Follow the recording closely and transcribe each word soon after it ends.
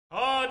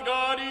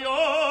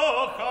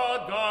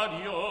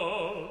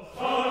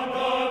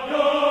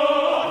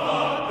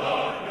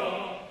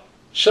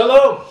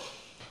Shalom.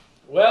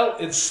 Well,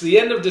 it's the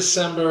end of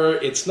December.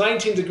 It's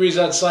 19 degrees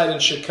outside in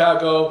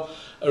Chicago.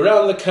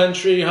 Around the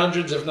country,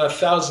 hundreds if not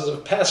thousands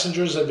of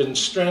passengers have been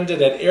stranded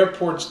at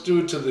airports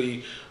due to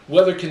the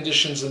weather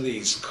conditions in the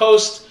East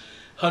Coast.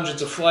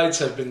 Hundreds of flights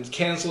have been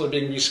canceled or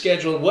being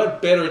rescheduled.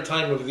 What better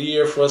time of the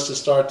year for us to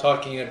start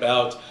talking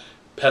about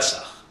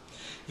Pesach?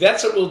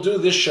 That's what we'll do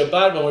this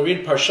Shabbat when we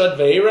read Parshat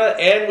Vayera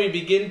and we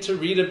begin to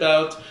read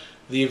about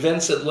the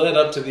events that led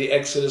up to the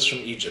Exodus from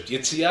Egypt.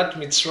 Yetziat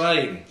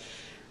Mitzrayim,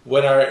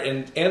 when our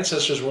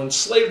ancestors were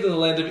enslaved in the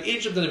land of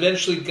Egypt, and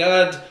eventually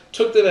God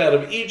took them out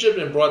of Egypt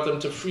and brought them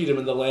to freedom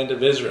in the land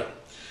of Israel.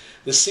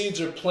 The seeds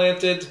are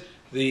planted,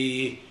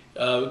 the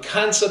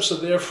concepts are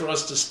there for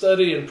us to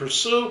study and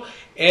pursue,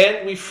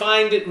 and we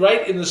find it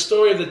right in the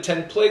story of the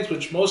 10 plagues,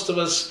 which most of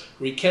us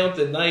recount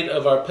the night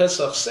of our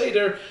Pesach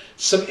Seder,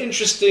 some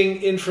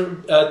interesting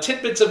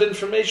tidbits of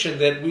information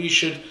that we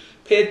should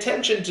pay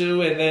attention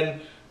to and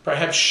then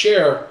perhaps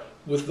share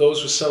with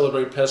those who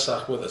celebrate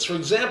Pesach with us. For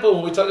example,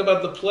 when we talk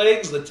about the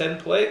plagues, the 10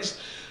 plagues,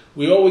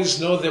 we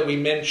always know that we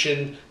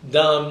mention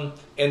Dam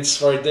and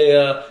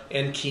Tzfardea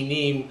and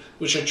Kinim,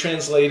 which are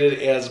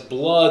translated as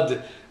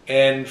blood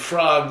and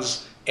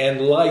frogs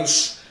and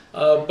lice.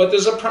 But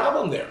there's a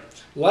problem there.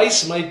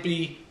 Lice might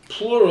be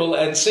plural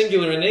and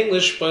singular in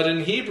English, but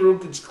in Hebrew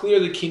it's clear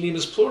that Kinim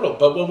is plural.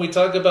 But when we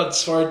talk about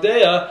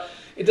Tzfardea,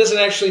 it doesn't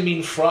actually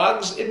mean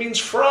frogs, it means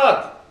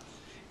frog.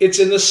 It's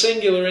in the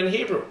singular in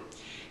Hebrew.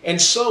 And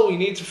so we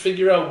need to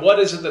figure out what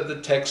is it that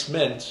the text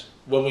meant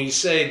when we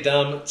say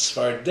Dam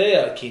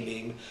Tzfardea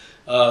Kinim,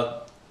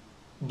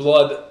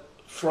 blood,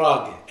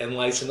 frog, and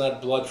lice, and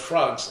not blood,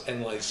 frogs,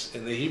 and lice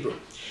in the Hebrew.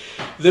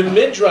 The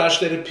Midrash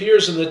that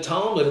appears in the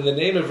Talmud in the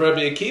name of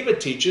Rabbi Akiva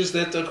teaches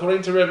that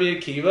according to Rabbi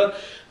Akiva,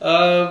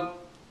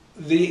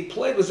 the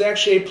plague was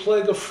actually a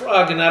plague of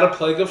frog and not a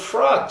plague of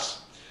frogs.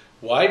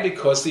 Why?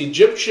 Because the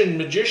Egyptian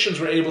magicians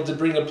were able to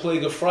bring a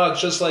plague of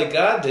frogs just like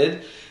God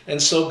did, and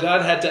so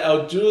God had to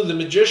outdo the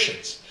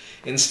magicians.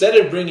 Instead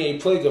of bringing a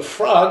plague of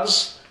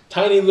frogs,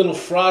 tiny little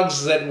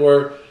frogs that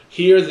were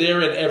here, there,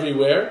 and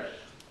everywhere,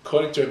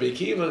 according to Rabbi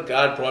Akiva,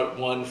 God brought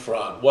one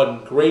frog,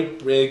 one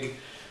great big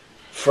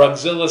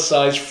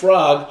FROGZILLA-sized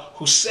frog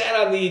who sat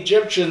on the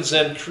Egyptians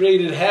and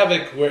created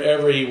havoc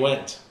wherever he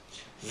went.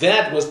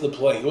 That was the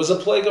plague. It was a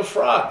plague of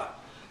frog,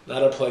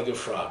 not a plague of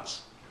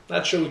frogs.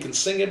 Not sure we can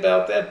sing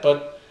about that,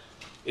 but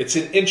it's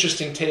an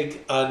interesting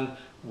take on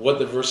what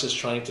the verse is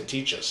trying to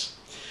teach us.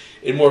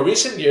 In more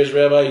recent years,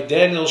 Rabbi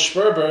Daniel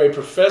Sperber, a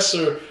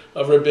professor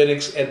of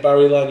rabbinics at Bar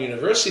Ilan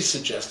University,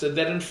 suggested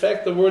that in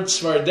fact the word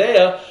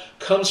Tzfardea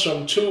comes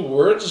from two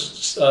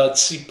words,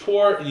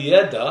 Tzipor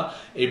Yeda,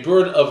 a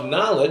bird of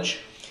knowledge,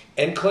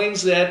 and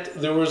claims that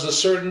there was a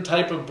certain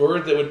type of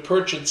bird that would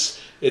perch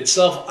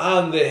itself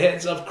on the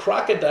heads of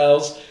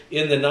crocodiles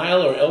in the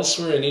Nile or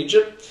elsewhere in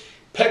Egypt,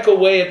 peck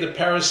away at the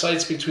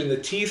parasites between the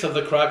teeth of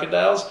the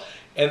crocodiles,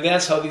 and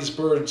that's how these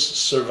birds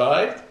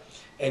survived.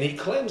 And he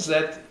claims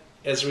that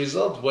as a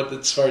result, what the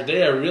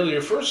Tzfardea really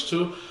refers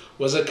to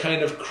was a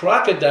kind of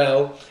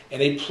crocodile and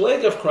a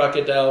plague of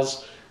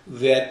crocodiles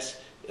that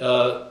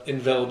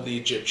enveloped the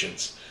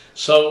Egyptians.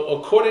 So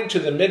according to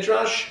the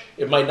Midrash,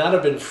 it might not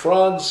have been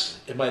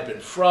frogs, it might have been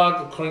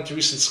frog. According to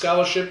recent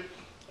scholarship,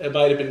 it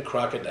might have been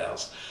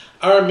crocodiles.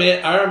 Our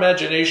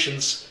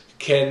imaginations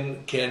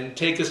can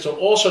take us to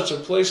all sorts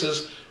of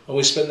places when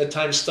we spend the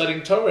time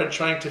studying Torah and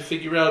trying to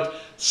figure out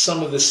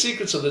some of the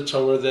secrets of the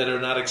Torah that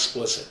are not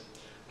explicit.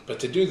 But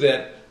to do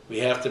that, we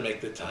have to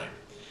make the time.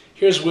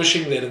 Here's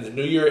wishing that in the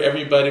new year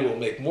everybody will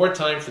make more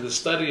time for the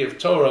study of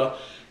Torah,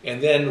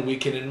 and then we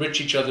can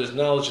enrich each other's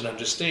knowledge and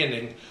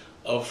understanding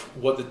of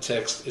what the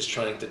text is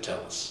trying to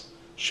tell us.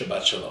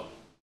 Shabbat Shalom.